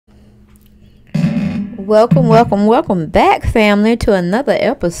Welcome back, family, to another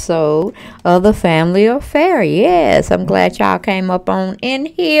episode of the Family Affair. Yes, I'm glad y'all came up on in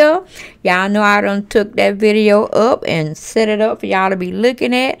here. Y'all know I done took that video up and set it up for y'all to be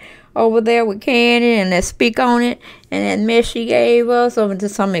looking at over there with Candy, and let's speak on it. And that mess she gave us over to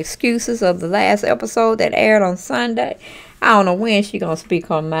some excuses of the last episode that aired on Sunday. I don't know when she gonna speak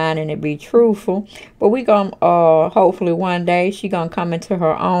her mind and it be truthful, but we gonna hopefully one day she gonna come into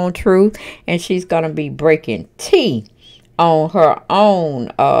her own truth, and she's gonna be breaking tea on her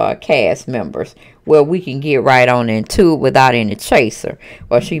own cast members, where we can get right on into it without any chaser,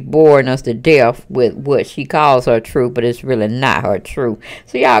 or she boring us to death with what she calls her truth, but it's really not her truth.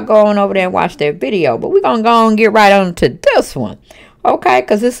 So y'all go on over there and watch that video, but we're gonna go and get right on to this one. Okay,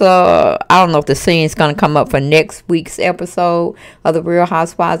 because it's I don't know if the scene's going to come up for next week's episode of The Real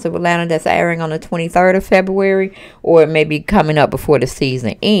Housewives of Atlanta that's airing on the 23rd of February, or it may be coming up before the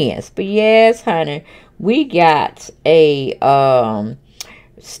season ends. But yes, honey, we got a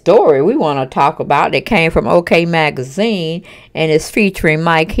story we want to talk about that came from OK Magazine, and it's featuring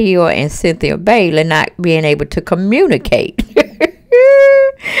Mike Hill and Cynthia Bailey not being able to communicate.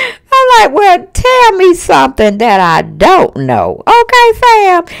 I'm like, well, tell me something that I don't know. Okay,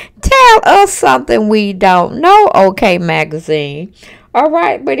 fam, tell us something we don't know, OK Magazine. All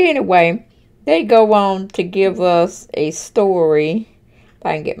right, but anyway, they go on to give us a story. If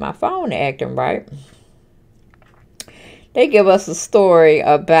I can get my phone acting right. They give us a story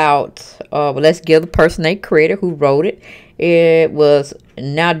about, let's give the person they credit who wrote it. It was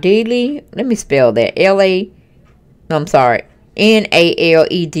Nadili, let me spell that,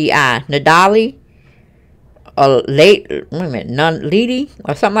 N-A-L-E-D-I, Nadali, Nunlidi,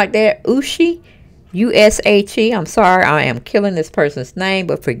 or something like that, Ushi, U-S-H-E. I'm sorry, I am killing this person's name,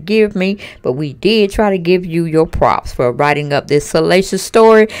 but forgive me, but we did try to give you your props for writing up this salacious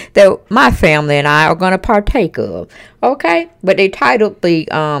story that my family and I are going to partake of. Okay, but they titled the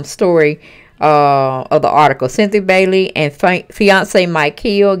story of the article, Cynthia Bailey and fiance Mike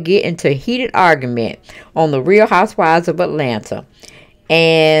Hill get into heated argument on The Real Housewives of Atlanta.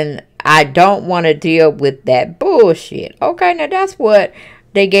 And I don't want to deal with that bullshit. Okay, now that's what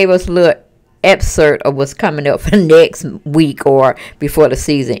they gave us a little excerpt of what's coming up for next week or before the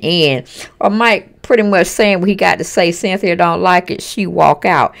season ends. Or Mike pretty much saying what he got to say. Cynthia don't like it, she walk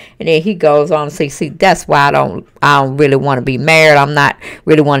out, and then he goes on to say, see, that's why I don't really want to be married. I'm not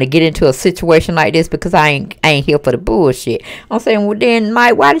really want to get into a situation like this because I ain't here for the bullshit. I'm saying, well then,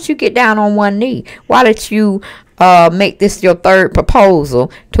 Mike, why did you get down on one knee? Why did you make this your third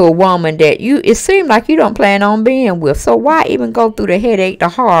proposal to a woman that it seemed like you don't plan on being with? So why even go through the headache, the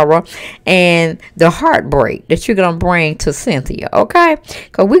horror, and the heartbreak that you're gonna bring to Cynthia? Okay,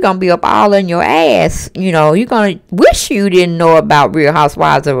 because we're gonna be up all in your ass. You know, you're gonna wish you didn't know about Real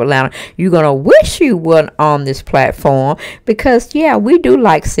Housewives of Atlanta. You're gonna wish you weren't on this platform, because yeah, we do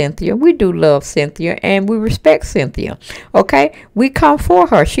like Cynthia, we do love Cynthia, and we respect Cynthia. Okay, we come for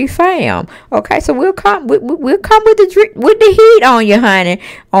her, she fam. Okay, so we'll come with the heat on you, honey,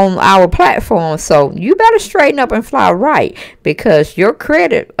 on our platform. So you better straighten up and fly right, because your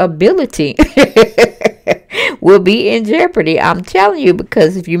credibility will be in jeopardy. I'm telling you,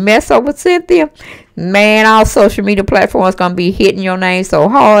 because if you mess up with Cynthia, man, all social media platforms gonna be hitting your name so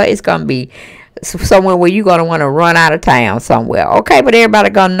hard, it's gonna be somewhere where you're gonna want to run out of town somewhere. Okay, but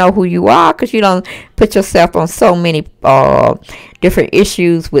everybody gonna know who you are, because you don't put yourself on so many different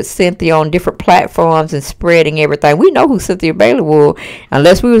issues with Cynthia on different platforms and spreading everything. We know who Cynthia Bailey was.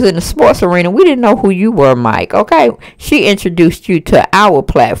 Unless we was in the sports arena, we didn't know who you were, Mike. Okay, she introduced you to our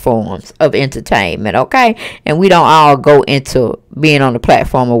platforms of entertainment. Okay, and we don't all go into being on the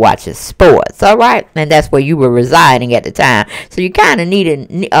platform of watching sports. All right, and that's where you were residing at the time, so you kind of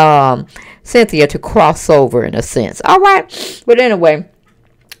needed Cynthia to cross over in a sense. All right, but anyway,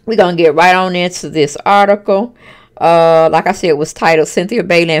 we're gonna get right on into this article. Like I said, it was titled Cynthia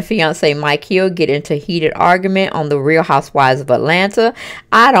Bailey and fiance Mike Hill get into heated argument on The Real Housewives of Atlanta.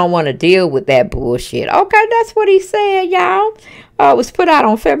 I don't want to deal with that bullshit. Okay, that's what he said, y'all. It was put out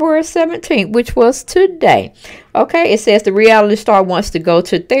on February 17th, which was today. Okay, it says the reality star wants to go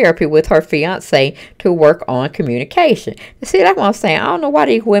to therapy with her fiance to work on communication. You see, that's what I'm saying. I don't know why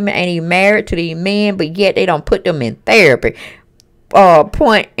these women ain't even married to these men, but yet they don't put them in therapy.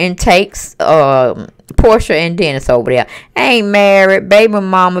 Point and takes, Portia and Dennis over there ain't married, baby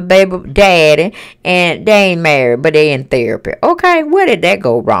mama, baby daddy, and they ain't married, but they in therapy. Okay, where did that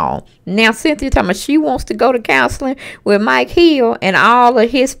go wrong? Now Cynthia talking about she wants to go to counseling with Mike Hill and all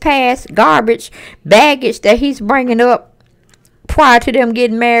of his past garbage baggage that he's bringing up prior to them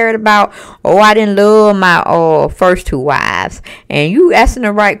getting married about, oh, I didn't love my first two wives. And you asking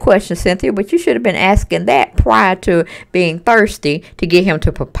the right question, Cynthia, but you should have been asking that prior to being thirsty to get him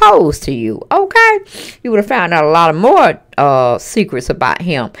to propose to you. Okay? You would have found out a lot of more secrets about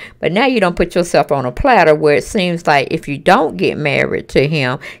him. But now you don't put yourself on a platter where it seems like if you don't get married to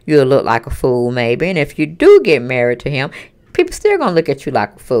him, you'll look like a fool maybe. And if you do get married to him, people still gonna look at you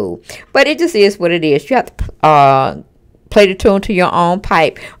like a fool. But it just is what it is. You have to play the tune to your own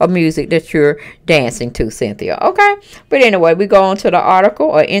pipe of music that you're dancing to, Cynthia. Okay? But anyway, we go on to the article,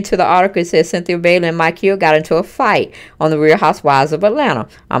 or into the article. It says Cynthia Bailey and Mike Hill got into a fight on the Real Housewives of Atlanta.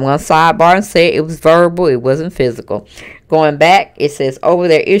 I'm going to sidebar and say it was verbal. It wasn't physical. Going back, it says over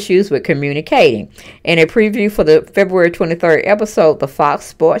their issues with communicating. In a preview for the February 23rd episode, the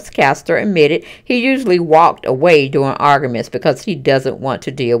Fox sportscaster admitted he usually walked away during arguments because he doesn't want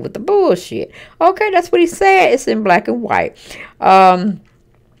to deal with the bullshit. Okay, that's what he said. It's in black and white.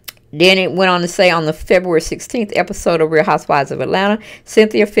 Then it went on to say on the February 16th episode of Real Housewives of Atlanta,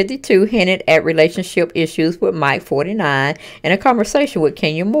 Cynthia, 52, hinted at relationship issues with Mike, 49, in a conversation with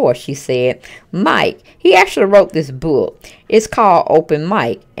Kenya Moore. She said, Mike, he actually wrote this book. It's called Open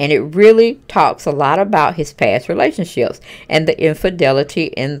Mike, and it really talks a lot about his past relationships and the infidelity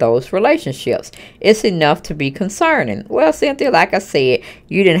in those relationships. It's enough to be concerning. Well, Cynthia, like I said,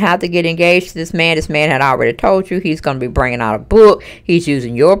 you didn't have to get engaged to this man. This man had already told you he's going to be bringing out a book. He's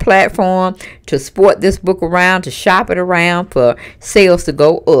using your platform to sport this book around, to shop it around for sales to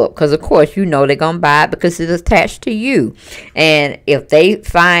go up. Because, of course, you know they're going to buy it because it's attached to you. And if they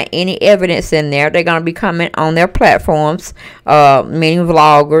find any evidence in there, they're going to be coming on their platforms, meaning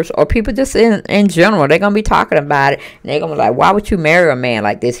vloggers or people just in general. They're going to be talking about it. And they're going to be like, why would you marry a man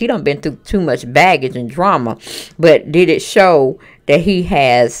like this? He done been through too much baggage and drama. But did it show that he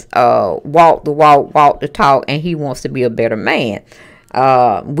has walked the walk, walked the talk, and he wants to be a better man?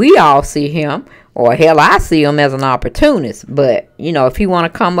 We all see him, or hell, I see him as an opportunist. But, you know, if you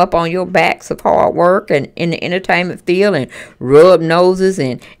want to come up on your backs of hard work and in the entertainment field and rub noses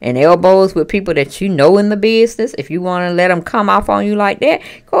and elbows with people that you know in the business, if you want to let them come off on you like that,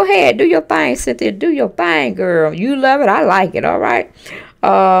 go ahead, do your thing, Cynthia, do your thing, girl. You love it, I like it, all right?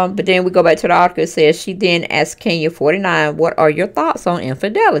 But then we go back to the article. It says she then asked Kenya, 49, what are your thoughts on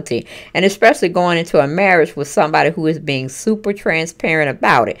infidelity? And especially going into a marriage with somebody who is being super transparent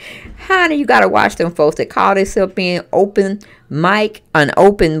about it. Honey, you got to watch them folks that call themselves being open mic, an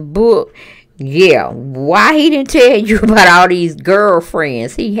open book. Yeah, why he didn't tell you about all these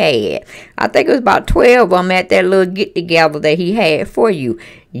girlfriends he had? I think it was about 12 of them at that little get-together that he had for you.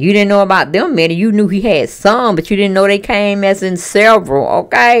 You didn't know about them many. You knew he had some, but you didn't know they came as in several,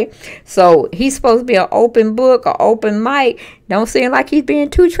 okay? So he's supposed to be an open book, an open mic. Don't seem like he's being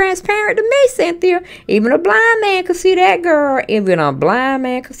too transparent to me, Cynthia. Even a blind man could see that, girl. Even a blind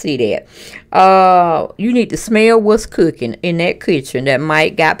man could see that. You need to smell what's cooking in that kitchen that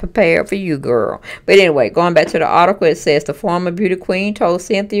Mike got prepared for you, girl. But anyway, going back to the article, it says the former beauty queen told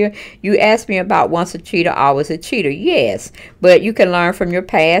Cynthia, you asked me about once a cheater, always a cheater. Yes, but you can learn from your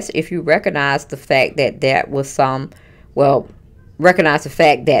past if you recognize the fact that that was recognize the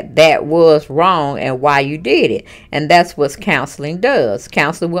fact that that was wrong and why you did it. And that's what counseling does.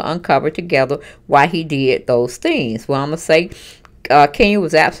 Counseling will uncover together why he did those things. Well, I'm going to say Kenya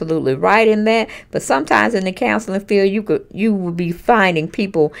was absolutely right in that, but sometimes in the counseling field you will be finding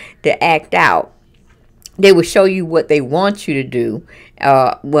people that act out. They will show you what they want you to do.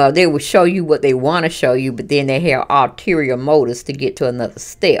 Well, they will show you what they want to show you, but then they have ulterior motives to get to another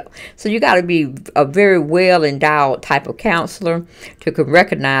step. So you got to be a very well-endowed type of counselor to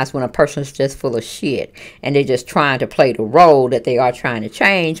recognize when a person's just full of shit and they're just trying to play the role that they are trying to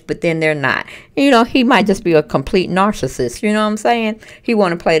change, but then they're not. You know, he might just be a complete narcissist. You know what I'm saying? He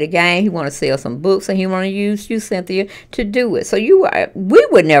want to play the game. He want to sell some books, and he want to use you, Cynthia, to do it. So we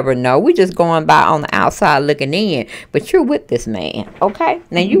would never know. We just going by on the outside looking in, but you're with this man. Okay,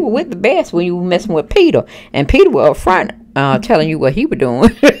 now you were with the best when you were messing with Peter, and Peter was up front telling you what he was doing.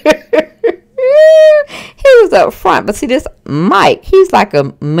 He was up front, but see this Mike, he's like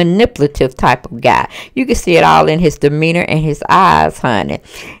a manipulative type of guy. You can see it all in his demeanor and his eyes, honey.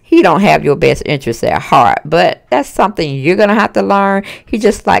 He don't have your best interests at heart, but that's something you're going to have to learn. He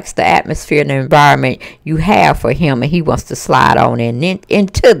just likes the atmosphere and the environment you have for him, and he wants to slide on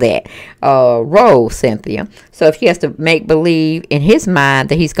into that role, Cynthia. So if he has to make believe in his mind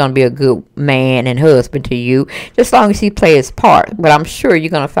that he's going to be a good man and husband to you, just as long as he plays his part. But I'm sure you're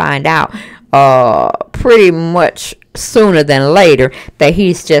going to find out pretty much sooner than later that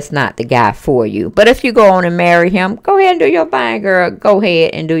he's just not the guy for you. But if you go on and marry him, go ahead and do your thing, girl. Go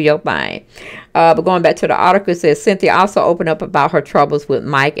ahead and do your thing. But going back to the article, it says Cynthia also opened up about her troubles with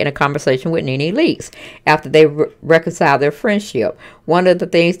Mike in a conversation with Nene Leakes after they reconciled their friendship. One of the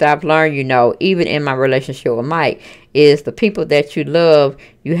things that I've learned, even in my relationship with Mike, is the people that you love,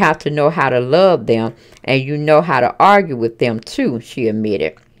 you have to know how to love them, and you know how to argue with them too, she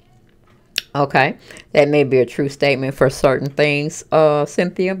admitted. Okay, that may be a true statement for certain things,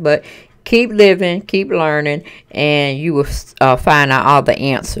 Cynthia, but keep living, keep learning, and you will find out all the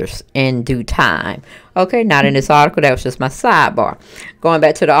answers in due time. Okay, not in this article. That was just my sidebar. Going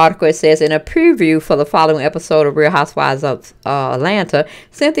back to the article, it says, in a preview for the following episode of Real Housewives of Atlanta,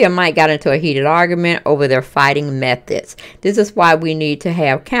 Cynthia and Mike got into a heated argument over their fighting methods. This is why we need to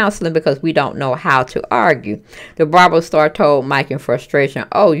have counseling, because we don't know how to argue. The barber Starr told Mike in frustration,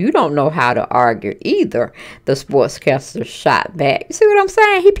 "Oh, you don't know how to argue either," the sportscaster shot back. You see what I'm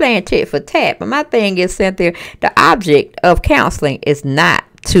saying? He playing tit for tat. But my thing is, Cynthia, the object of counseling is not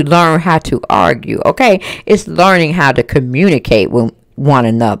to learn how to argue, okay? It's learning how to communicate with one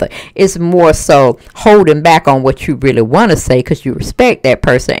another. It's more so holding back on what you really want to say because you respect that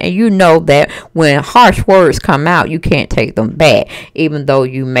person, and you know that when harsh words come out, you can't take them back, even though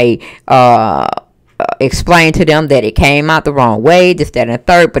you may explain to them that it came out the wrong way, this, that, and the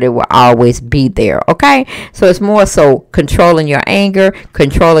third, but it will always be there, okay? So it's more so controlling your anger,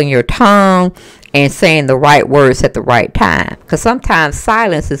 controlling your tongue, and saying the right words at the right time. Because sometimes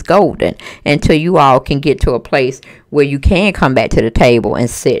silence is golden until you all can get to a place where you can come back to the table and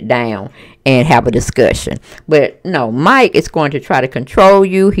sit down and have a discussion. But no, Mike is going to try to control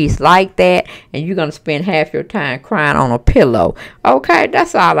you. He's like that. And you're going to spend half your time crying on a pillow. Okay,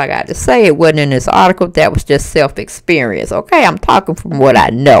 that's all I got to say. It wasn't in this article. That was just self-experience. Okay, I'm talking from what I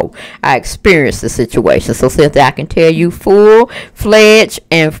know. I experienced the situation. So since I can tell you full-fledged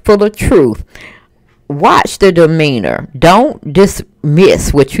and full of truth, watch the demeanor. Don't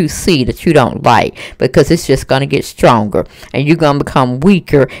dismiss what you see that you don't like, because it's just going to get stronger, and you're going to become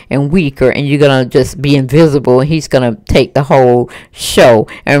weaker and weaker, and you're going to just be invisible, and he's going to take the whole show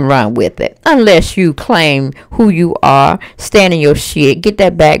and run with it. Unless you claim who you are, stand in your shit, get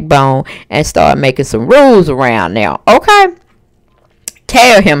that backbone, and start making some rules around now, okay?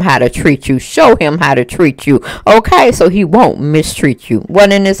 Tell him how to treat you. Show him how to treat you. Okay, so he won't mistreat you.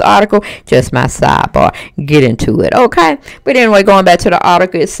 What in this article? Just my sidebar. Get into it. Okay. But anyway, going back to the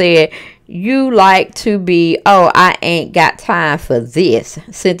article, it said, you like to be, oh, I ain't got time for this,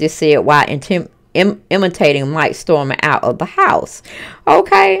 Cynthia said while imitating Mike storming out of the house.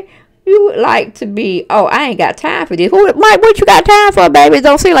 Okay. You would like to be, oh, I ain't got time for this. Mike, what you got time for, baby? It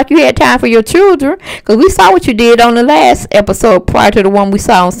don't seem like you had time for your children. Because we saw what you did on the last episode prior to the one we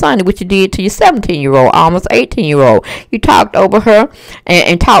saw on Sunday, what you did to your 17-year-old, almost 18-year-old. You talked over her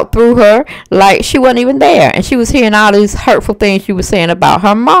and talked through her like she wasn't even there. And she was hearing all these hurtful things you were saying about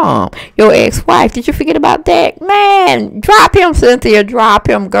her mom, your ex-wife. Did you forget about that? Man, drop him, Cynthia. Drop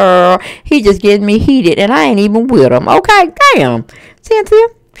him, girl. He just getting me heated, and I ain't even with him. Okay, damn, Cynthia.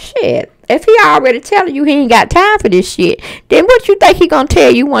 Shit, if he already telling you he ain't got time for this shit, then what you think he gonna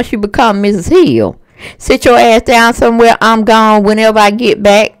tell you once you become Mrs. Hill? Sit your ass down somewhere, I'm gone, whenever I get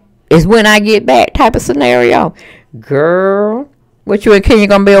back is when I get back type of scenario. Girl, what you and Kenya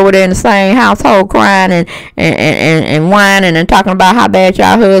gonna be over there in the same household crying and whining and talking about how bad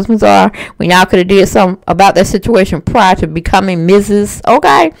y'all husbands are when y'all could have did something about that situation prior to becoming Mrs.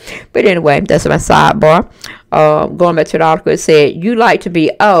 Okay? But anyway, that's my sidebar. Going back to the article, it said, you like to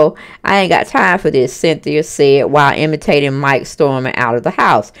be, oh, I ain't got time for this, Cynthia said while imitating Mike storming out of the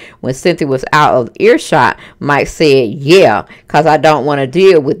house. When Cynthia was out of earshot, Mike said, yeah, because I don't want to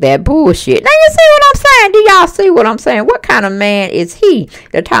deal with that bullshit. Now you see what I'm saying? Do y'all see what I'm saying? What kind of man is he?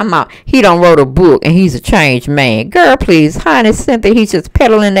 They're talking about he done wrote a book and he's a changed man. Girl, please, honey, Cynthia, he's just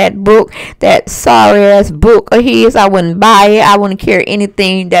peddling that book, that sorry-ass book of his. I wouldn't buy it. I wouldn't care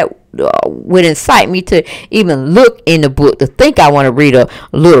anything that would incite me to even look in the book, to think I want to read a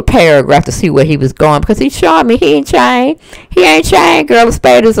little paragraph to see where he was going, because he's showing me he ain't changed. He ain't changed, girl. A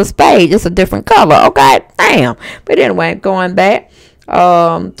spade is a spade, just a different color. Okay, damn. But anyway, going back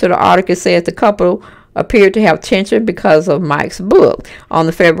to the article, it says the couple appeared to have tension because of Mike's book. On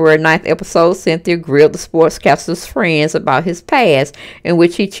the February 9th episode, Cynthia grilled the sportscaster's friends about his past, in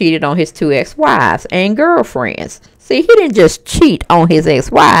which he cheated on his 2 ex-wives and girlfriends. See, he didn't just cheat on his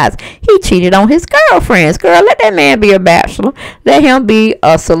ex-wives. He cheated on his girlfriends. Girl, let that man be a bachelor. Let him be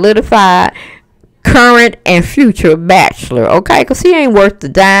a solidified current and future bachelor, okay? Because he ain't worth the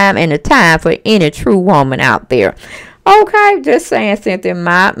dime and the time for any true woman out there. Okay, just saying, Cynthia,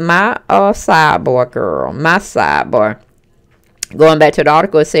 my sidebar, girl, my sidebar. Going back to the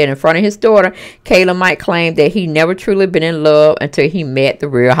article, it said in front of his daughter, Kayla might claim that he never truly been in love until he met the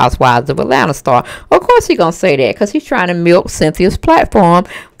Real Housewives of Atlanta star. Of course he gonna say that because he's trying to milk Cynthia's platform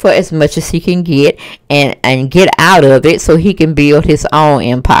for as much as he can get and get out of it so he can build his own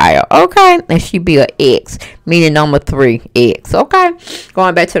empire. Okay, and she be an X, meaning number 3 X. Okay,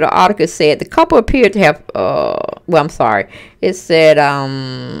 going back to the article, it said the couple appeared to have well, I'm sorry, it said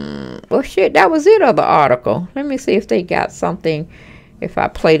well, shit, that was it of the article. Let me see if they got something, if I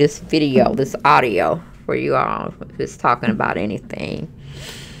play this video, this audio for you all, if it's talking about anything.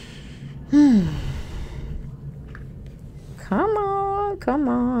 Come on, come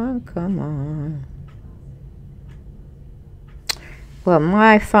on, come on. Well,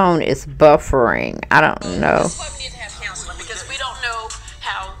 my phone is buffering. I don't know. That's why we need to have counseling, because we don't know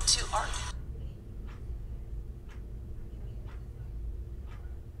how to argue.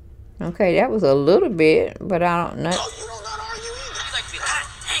 Okay, that was a little bit, but I don't know. Oh, you don't know how to argue either. You like to be like, I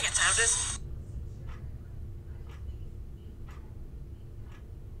ain't got time for this.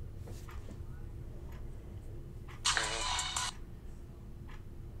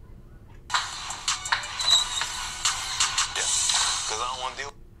 Because I don't want to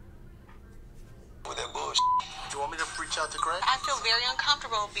deal with that bullshit. Do you want me to reach out to Craig? I feel very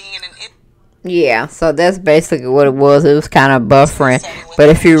uncomfortable being in an Yeah, so that's basically what it was. It was kind of buffering. But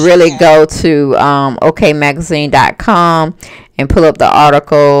if you really go to okmagazine.com and pull up the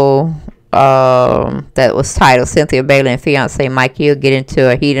article that was titled Cynthia Bailey and fiance Mike Hill get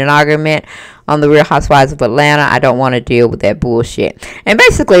into a heated argument on the Real Housewives of Atlanta, I don't want to deal with that bullshit. And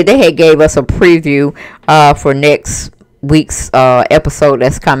basically they had gave us a preview for next week's episode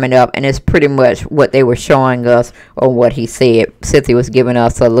that's coming up, and it's pretty much what they were showing us or what he said. Cynthia was giving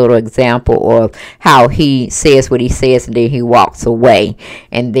us a little example of how he says what he says and then he walks away,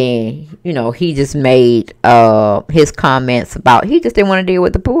 and then, you know, he just made his comments about he just didn't want to deal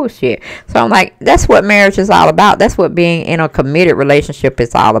with the bullshit. So I'm like, that's what marriage is all about. That's what being in a committed relationship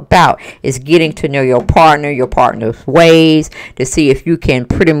is all about, is getting to know your partner's ways, to see if you can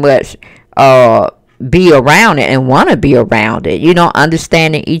pretty much be around it and want to be around it, you know,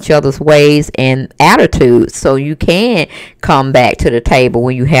 understanding each other's ways and attitudes, so you can come back to the table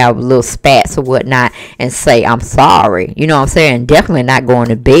when you have little spats or whatnot and say, I'm sorry, you know what I'm saying? Definitely not going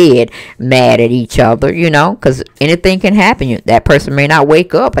to bed mad at each other, you know, because anything can happen. That person may not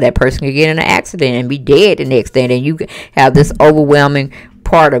wake up, or that person could get in an accident and be dead the next day, and you have this overwhelming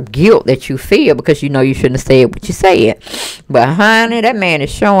part of guilt that you feel because you know you shouldn't have said what you said. But honey, that man is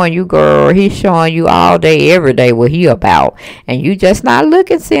showing you, girl, he's showing you all day every day what he about, and you just not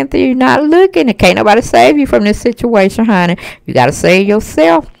looking, Cynthia. You're not looking, and can't nobody save you from this situation, honey. You got to save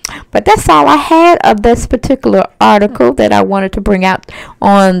yourself. But that's all I had of this particular article that I wanted to bring out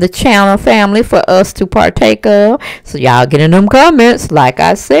on the channel, family, for us to partake of. So y'all get in them comments. Like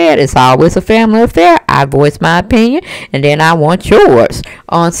I said, it's always a family affair. I voice my opinion, and then I want yours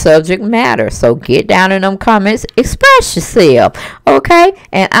on subject matter. So get down in them comments, express yourself, okay?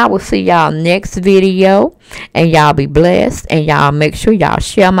 And I will see y'all next video. And y'all be blessed, and y'all make sure y'all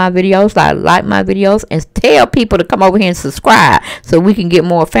share my videos, like my videos, and tell people to come over here and subscribe so we can get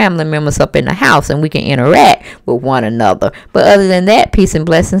more family members up in the house and we can interact with one another. But other than that, peace and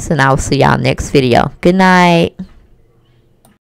blessings, and I will see y'all next video. Good night.